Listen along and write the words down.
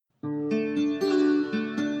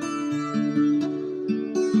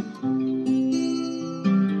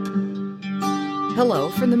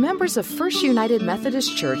Hello from the members of First United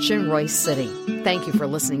Methodist Church in Royse City. Thank you for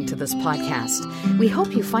listening to this podcast. We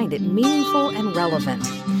hope you find it meaningful and relevant.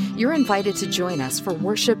 You're invited to join us for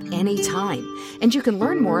worship anytime, and you can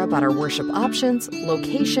learn more about our worship options,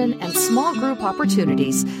 location, and small group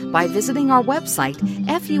opportunities by visiting our website,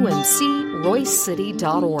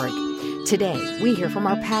 fumcroysecity.org. Today, we hear from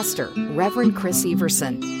our pastor, Reverend Chris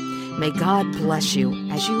Everson. May God bless you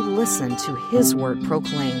as you listen to His word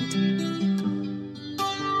proclaimed.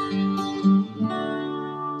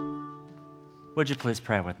 Would you please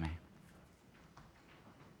pray with me?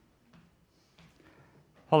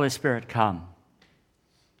 Holy Spirit, come.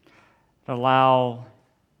 Allow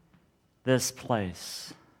this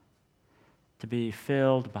place to be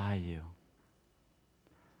filled by you.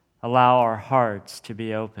 Allow our hearts to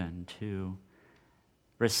be open to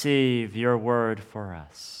receive your word for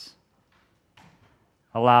us.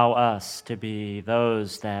 Allow us to be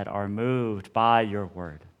those that are moved by your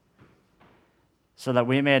word, so that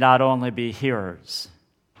we may not only be hearers,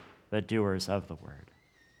 but doers of the word.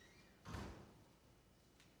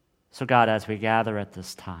 So God, as we gather at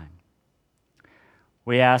this time,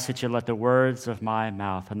 we ask that you let the words of my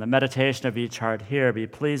mouth and the meditation of each heart here be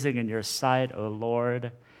pleasing in your sight, O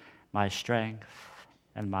Lord, my strength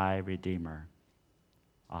and my Redeemer.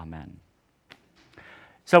 Amen.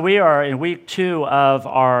 So we are in week 2 of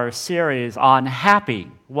our series on happy,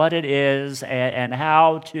 what it is and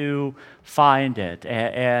how to find it.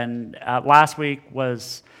 And last week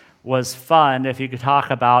was fun, if you could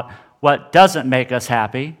talk about what doesn't make us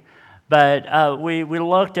happy. But we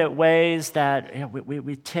looked at ways that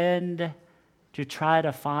we tend to try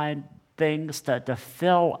to find things to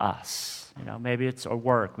fill us. You know, maybe it's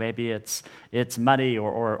work, maybe it's money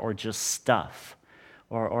or just stuff.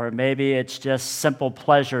 Or maybe it's just simple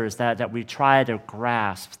pleasures that we try to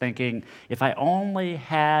grasp, thinking, if I only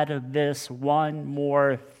had this one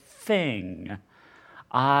more thing,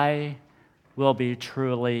 I will be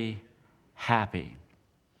truly happy.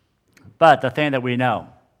 But the thing that we know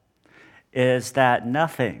is that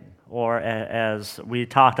nothing, or as we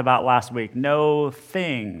talked about last week,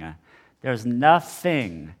 there's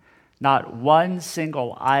nothing, not one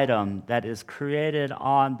single item that is created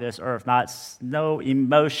on this earth, no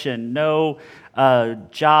emotion, no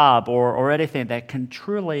job or anything that can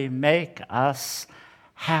truly make us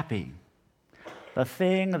happy. The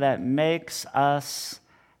thing that makes us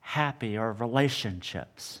happy are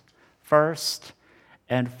relationships. First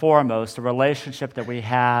and foremost, the relationship that we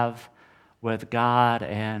have with God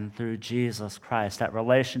and through Jesus Christ, that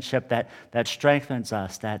relationship that strengthens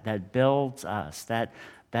us, that builds us, that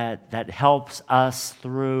helps us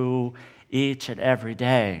through each and every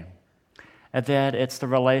day. And then it's the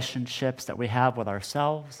relationships that we have with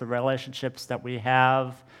ourselves, the relationships that we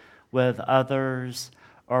have with others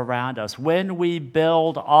around us. When we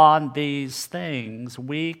build on these things,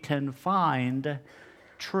 we can find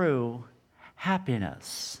true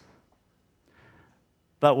happiness.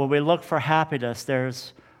 But when we look for happiness,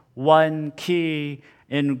 there's one key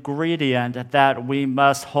ingredient that we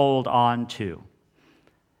must hold on to.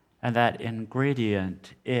 And that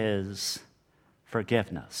ingredient is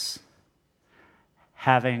forgiveness.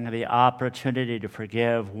 Having the opportunity to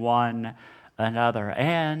forgive one another,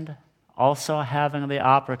 and also having the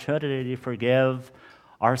opportunity to forgive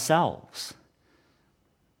ourselves.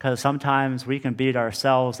 Because sometimes we can beat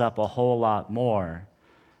ourselves up a whole lot more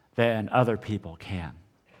than other people can.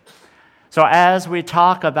 So as we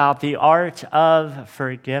talk about the art of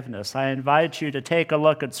forgiveness, I invite you to take a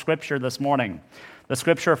look at Scripture this morning. The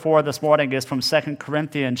scripture for this morning is from 2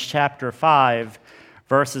 Corinthians chapter 5,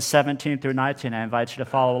 verses 17 through 19. I invite you to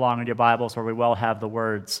follow along in your Bibles, where we will have the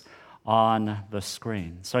words on the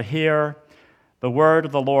screen. So hear the word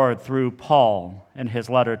of the Lord through Paul in his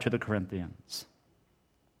letter to the Corinthians.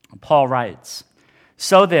 Paul writes,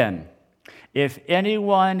 "So then, if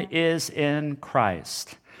anyone is in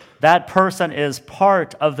Christ, that person is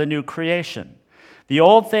part of the new creation. The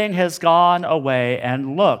old thing has gone away,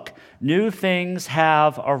 and look, new things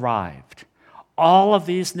have arrived. All of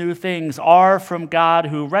these new things are from God,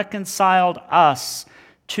 who reconciled us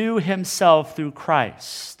to himself through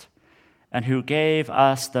Christ, and who gave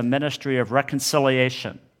us the ministry of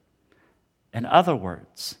reconciliation." In other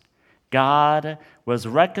words, God was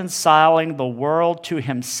reconciling the world to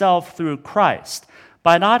himself through Christ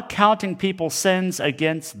by not counting people's sins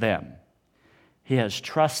against them. He has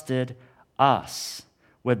trusted us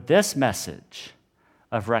with this message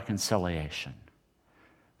of reconciliation.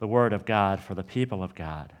 The word of God for the people of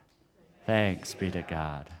God. Thanks be to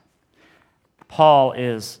God. Paul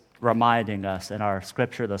is reminding us in our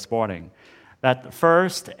scripture this morning that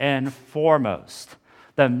first and foremost,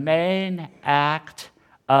 the main act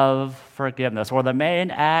of forgiveness, or the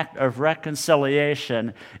main act of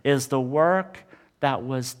reconciliation, is the work that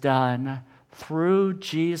was done through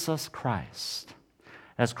Jesus Christ.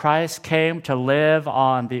 As Christ came to live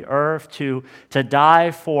on the earth, to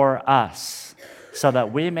die for us, so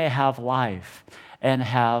that we may have life and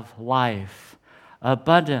have life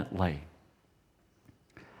abundantly.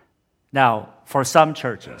 Now, for some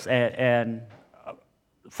churches, and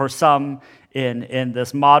for some in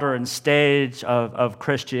this modern stage of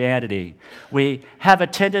Christianity, we have a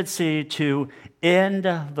tendency to end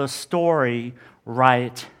the story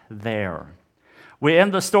right there. We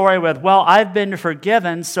end the story with, well, I've been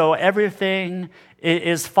forgiven, so everything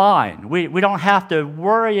is fine. We don't have to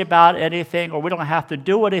worry about anything, or we don't have to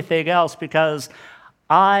do anything else because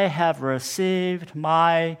I have received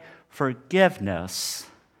my forgiveness,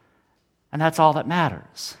 and that's all that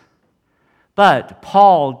matters. But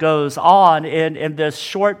Paul goes on in this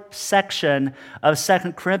short section of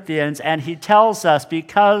 2 Corinthians, and he tells us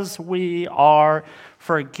because we are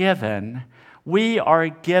forgiven, we are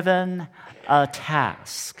given a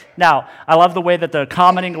task. Now, I love the way that the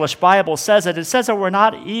Common English Bible says it. It says that we're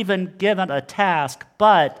not even given a task,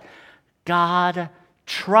 but God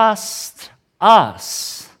trusts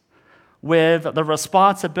us with the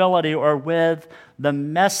responsibility or with the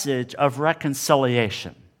message of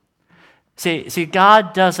reconciliation. See,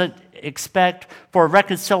 God doesn't expect for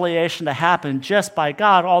reconciliation to happen just by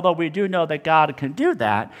God, although we do know that God can do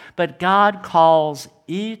that, but God calls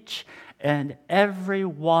each and every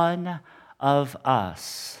one of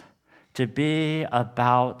us to be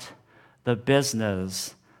about the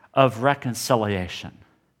business of reconciliation.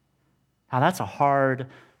 Now, that's a hard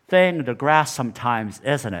thing to grasp sometimes,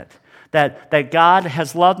 isn't it? That God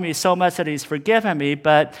has loved me so much that He's forgiven me,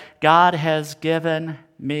 but God has given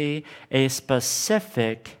me a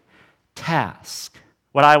specific task.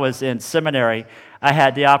 When I was in seminary, I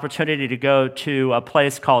had the opportunity to go to a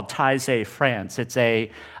place called Taizé, France. It's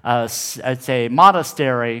a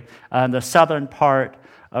monastery in the southern part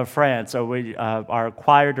of France. So our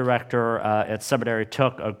choir director at seminary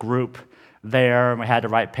took a group there, and we had to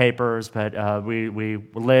write papers, but we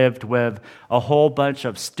lived with a whole bunch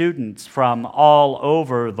of students from all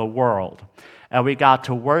over the world. And we got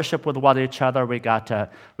to worship with one each other. We got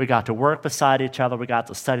to work beside each other. We got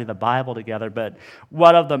to study the Bible together. But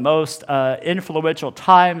one of the most influential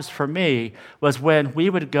times for me was when we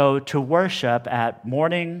would go to worship at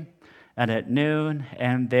morning and at noon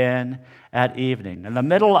and then at evening. In the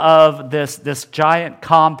middle of this giant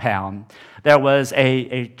compound, there was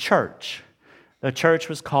a church. The church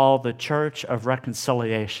was called the Church of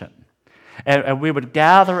Reconciliation. And we would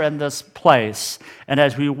gather in this place, and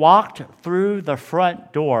as we walked through the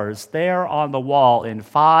front doors, there on the wall in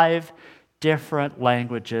 5 different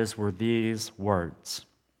languages were these words: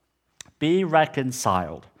 "Be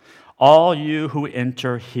reconciled, all you who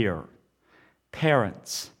enter here,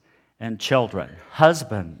 parents and children,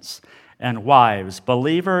 husbands and wives,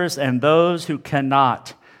 believers and those who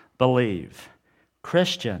cannot believe,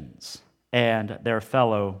 Christians and their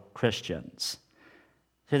fellow Christians."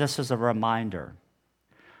 See, this is a reminder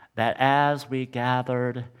that as we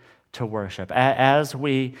gathered to worship, as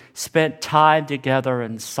we spent time together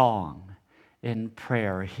in song, in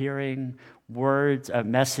prayer, hearing words of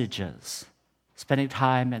messages, spending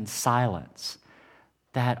time in silence,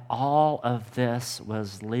 that all of this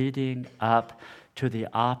was leading up to the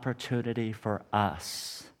opportunity for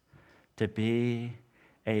us to be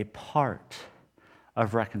a part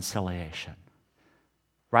of reconciliation.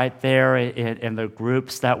 Right there in the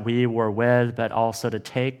groups that we were with, but also to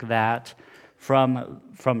take that from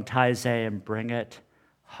Taizé and bring it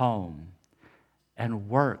home and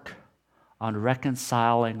work on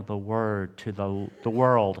reconciling the world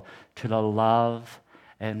to the love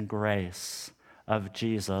and grace of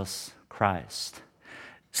Jesus Christ.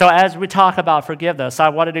 So as we talk about forgiveness, I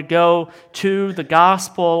wanted to go to the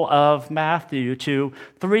Gospel of Matthew, to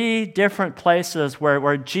 3 different places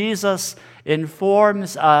where Jesus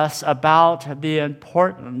informs us about the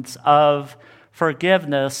importance of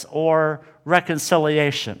forgiveness or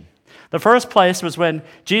reconciliation. The first place was when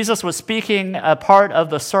Jesus was speaking a part of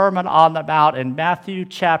the Sermon on the Mount in Matthew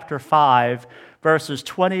chapter 5, verses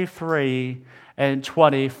 23 and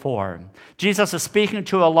 24. Jesus is speaking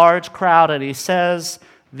to a large crowd, and he says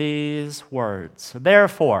these words: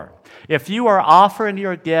 "Therefore, if you are offering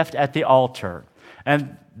your gift at the altar,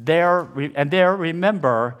 and there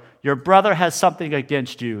remember your brother has something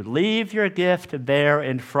against you, leave your gift there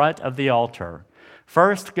in front of the altar.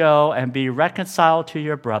 First go and be reconciled to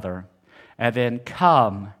your brother, and then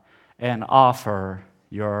come and offer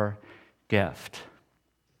your gift."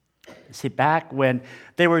 See, back when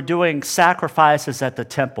they were doing sacrifices at the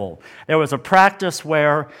temple, there was a practice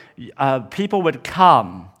where people would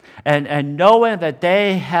come and knowing that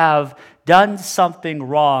they have done something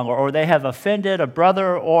wrong or they have offended a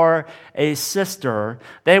brother or a sister,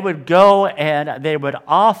 they would go and they would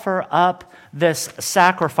offer up this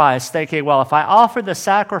sacrifice, thinking, well, if I offer the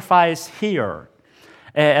sacrifice here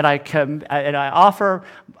and I offer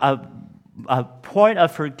a point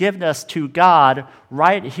of forgiveness to God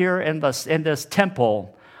right here in this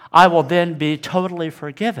temple, I will then be totally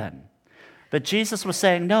forgiven. But Jesus was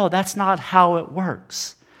saying, no, that's not how it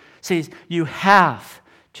works. See, you have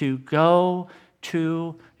to go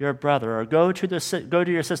to your brother or go to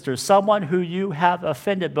your sister, someone who you have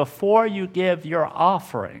offended, before you give your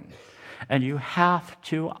offering. And you have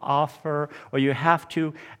to offer, or you have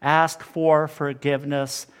to ask for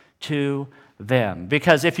forgiveness to them.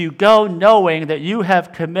 Because if you go knowing that you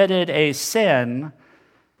have committed a sin,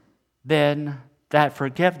 then that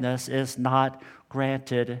forgiveness is not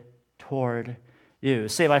granted toward you.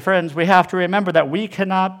 See, my friends, we have to remember that we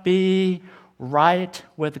cannot be right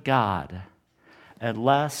with God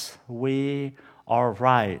unless we are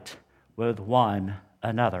right with one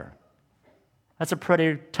another. That's a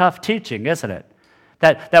pretty tough teaching, isn't it?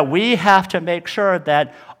 That we have to make sure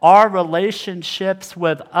that our relationships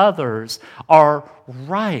with others are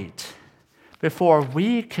right before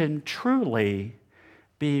we can truly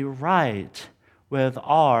be right with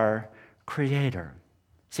our Creator.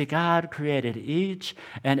 See, God created each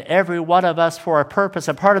and every one of us for a purpose,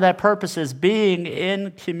 and part of that purpose is being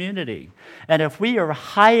in community. And if we are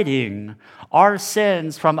hiding our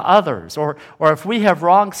sins from others, or if we have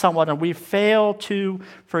wronged someone and we fail to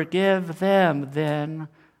forgive them, then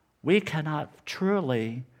we cannot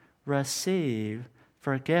truly receive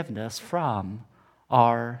forgiveness from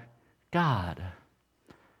our God.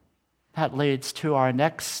 That leads to our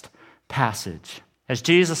next passage. As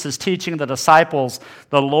Jesus is teaching the disciples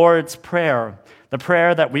the Lord's Prayer, the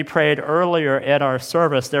prayer that we prayed earlier in our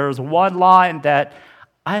service, there is one line that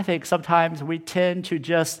I think sometimes we tend to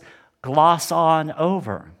just gloss on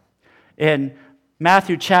over. In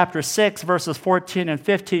Matthew chapter 6, verses 14 and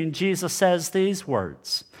 15, Jesus says these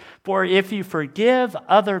words, "For if you forgive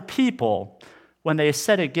other people when they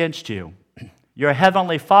sin against you, your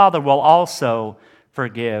heavenly Father will also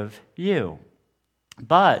forgive you.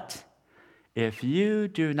 But if you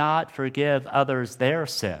do not forgive others their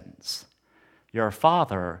sins, your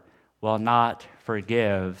Father will not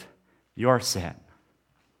forgive your sin."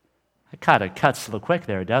 It kind of cuts to the quick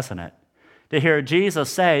there, doesn't it? To hear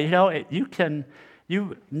Jesus say,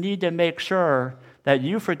 you need to make sure that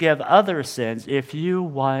you forgive other sins if you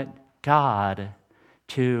want God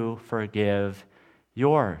to forgive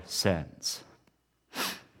your sins.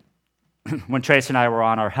 When Tracy and I were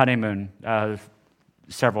on our honeymoon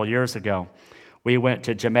several years ago, we went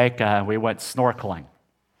to Jamaica and we went snorkeling.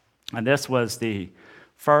 And this was the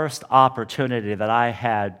first opportunity that I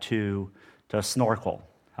had to snorkel.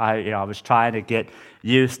 I was trying to get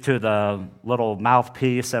used to the little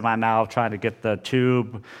mouthpiece in my mouth, trying to get the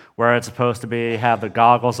tube where it's supposed to be, have the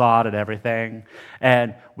goggles on and everything.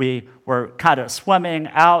 And we were kind of swimming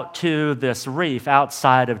out to this reef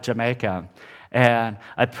outside of Jamaica. And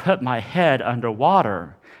I put my head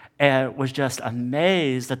underwater and was just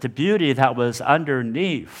amazed at the beauty that was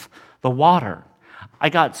underneath the water. I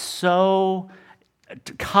got so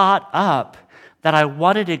caught up that I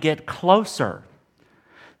wanted to get closer.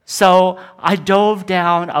 So I dove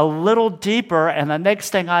down a little deeper, and the next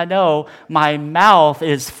thing I know, my mouth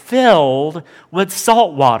is filled with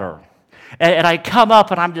salt water. And I come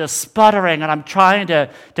up, and I'm just sputtering, and I'm trying to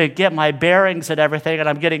get my bearings and everything, and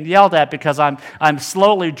I'm getting yelled at because I'm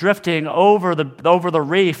slowly drifting over the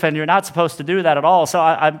reef, and you're not supposed to do that at all. So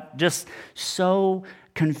I'm just so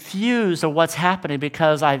confused of what's happening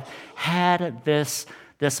because I've had this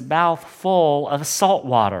mouth full of salt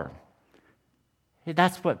water.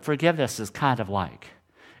 That's what forgiveness is kind of like.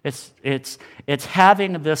 It's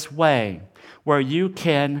having this way where you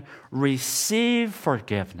can receive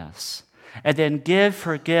forgiveness and then give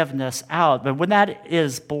forgiveness out. But when that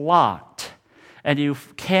is blocked and you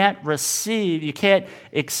can't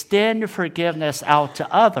extend forgiveness out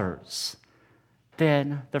to others,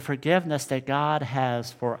 then the forgiveness that God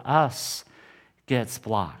has for us gets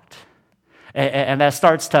blocked. And that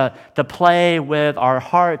starts to play with our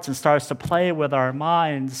hearts and starts to play with our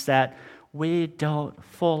minds, that we don't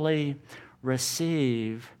fully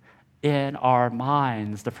receive in our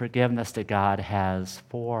minds the forgiveness that God has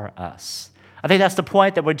for us. I think that's the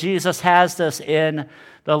point that when Jesus has this in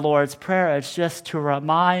the Lord's Prayer, it's just to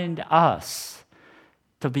remind us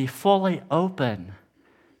to be fully open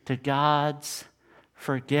to God's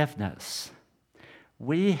forgiveness,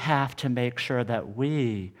 we have to make sure that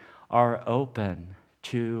we are open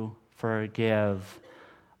to forgive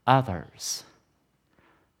others.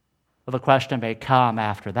 Well, the question may come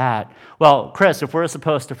after that. Well, Chris, if we're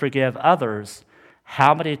supposed to forgive others,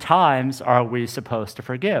 how many times are we supposed to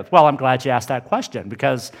forgive? Well, I'm glad you asked that question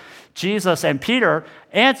because Jesus and Peter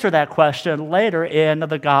answer that question later in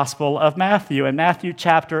the Gospel of Matthew, in Matthew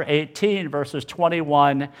chapter 18, verses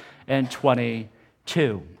 21 and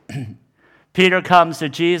 22. Peter comes to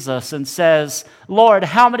Jesus and says, Lord,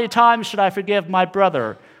 how many times should I forgive my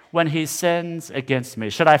brother when he sins against me?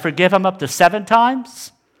 Should I forgive him up to 7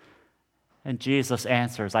 times? And Jesus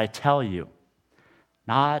answers, I tell you,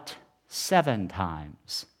 not 7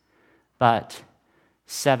 times, but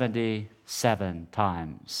 77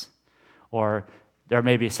 times. Or there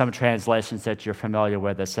may be some translations that you're familiar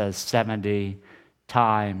with that says 70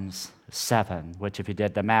 times 7, which if you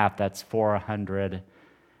did the math, that's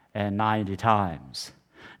 490 times.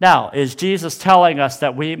 Now, is Jesus telling us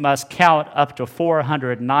that we must count up to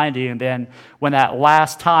 490, and then when that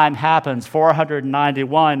last time happens,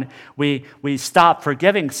 491, we stop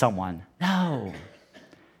forgiving someone? No.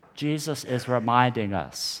 Jesus is reminding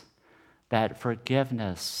us that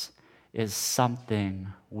forgiveness is something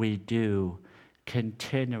we do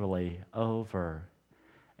continually over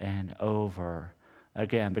and over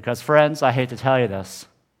again. Because, friends, I hate to tell you this,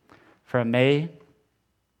 for me,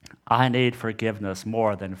 I need forgiveness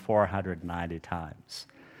more than 490 times.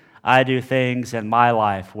 I do things in my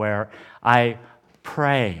life where I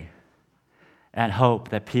pray and hope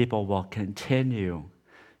that people will continue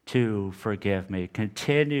to forgive me,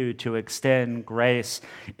 continue to extend grace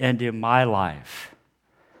into my life.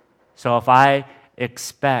 So if I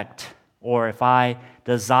expect or if I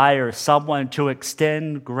desire someone to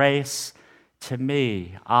extend grace to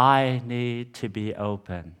me, I need to be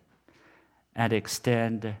open and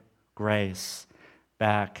extend grace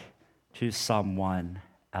back to someone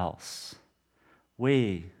else.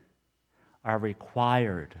 We are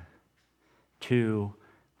required to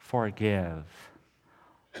forgive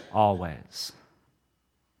always.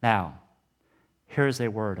 Now, here's a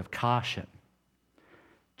word of caution.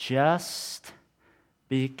 Just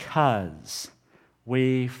because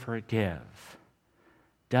we forgive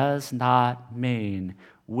does not mean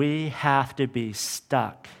we have to be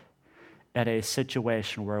stuck at a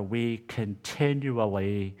situation where we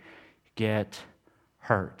continually get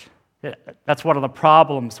hurt. That's one of the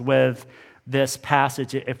problems with this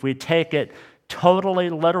passage. If we take it totally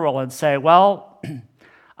literal and say, well,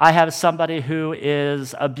 I have somebody who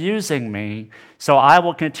is abusing me, so I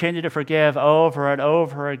will continue to forgive over and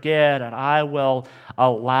over again, and I will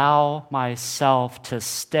allow myself to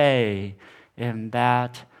stay in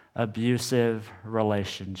that abusive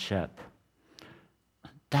relationship.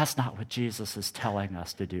 That's not what Jesus is telling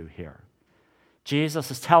us to do here. Jesus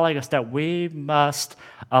is telling us that we must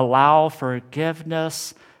allow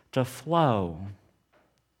forgiveness to flow,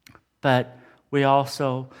 but we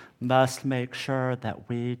also must make sure that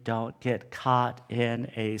we don't get caught in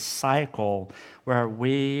a cycle where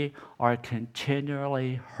we are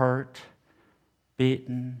continually hurt,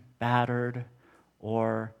 beaten, battered,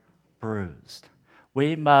 or bruised.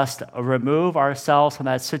 We must remove ourselves from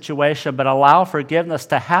that situation, but allow forgiveness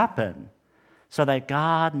to happen so that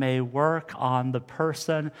God may work on the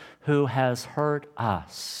person who has hurt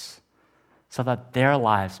us, so that their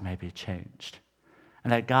lives may be changed,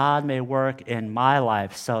 and that God may work in my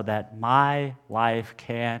life so that my life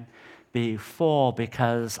can be full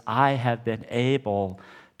because I have been able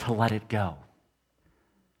to let it go,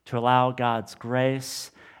 to allow God's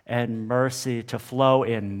grace and mercy to flow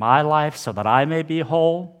in my life so that I may be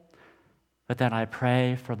whole. But then I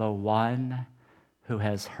pray for the one who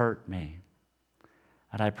has hurt me.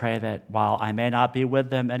 And I pray that while I may not be with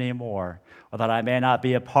them anymore, or that I may not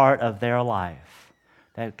be a part of their life,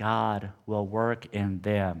 that God will work in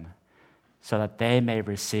them so that they may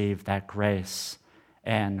receive that grace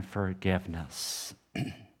and forgiveness.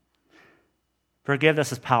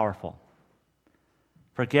 Forgiveness is powerful.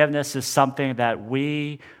 Forgiveness is something that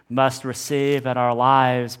we must receive in our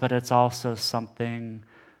lives, but it's also something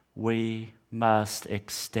we must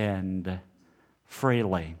extend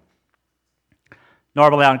freely.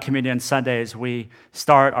 Normally on Communion Sundays, we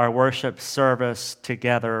start our worship service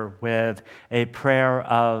together with a prayer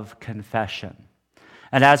of confession.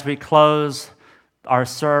 And as we close our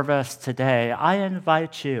service today, I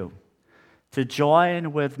invite you to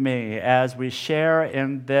join with me as we share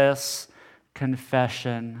in this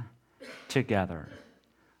confession together.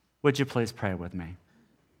 Would you please pray with me?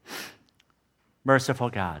 Merciful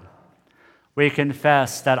God, we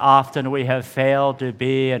confess that often we have failed to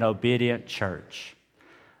be an obedient church.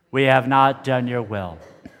 We have not done your will.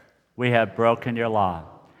 We have broken your law.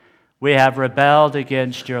 We have rebelled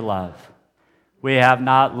against your love. We have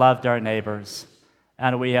not loved our neighbors,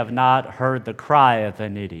 and we have not heard the cry of the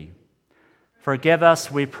needy. Forgive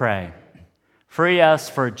us, we pray. Free us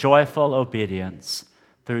for joyful obedience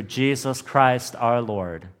through Jesus Christ our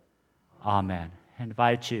Lord. Amen. I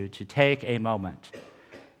invite you to take a moment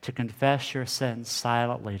to confess your sins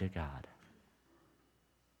silently to God.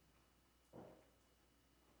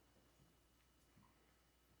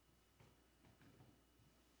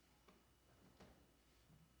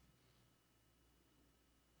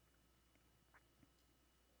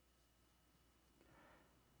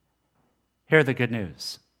 Hear the good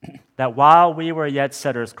news, that while we were yet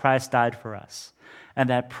sinners, Christ died for us, and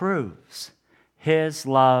that proves his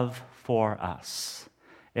love for us.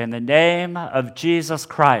 In the name of Jesus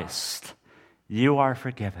Christ, you are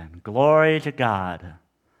forgiven. Glory to God.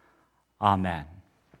 Amen.